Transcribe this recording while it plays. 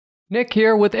Nick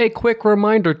here with a quick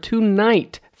reminder.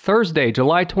 Tonight, Thursday,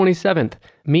 July 27th,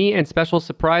 me and special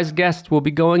surprise guests will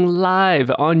be going live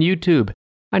on YouTube.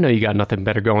 I know you got nothing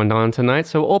better going on tonight,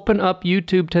 so open up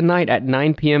YouTube tonight at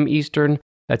 9 p.m. Eastern,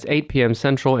 that's 8 p.m.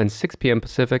 Central and 6 p.m.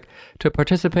 Pacific, to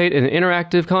participate in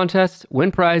interactive contests,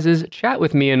 win prizes, chat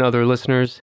with me and other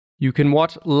listeners. You can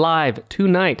watch live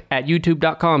tonight at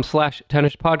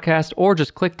youtube.com/tennispodcast or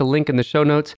just click the link in the show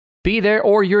notes. Be there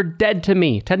or you're dead to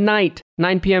me tonight,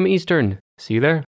 9 p.m. Eastern. See you there.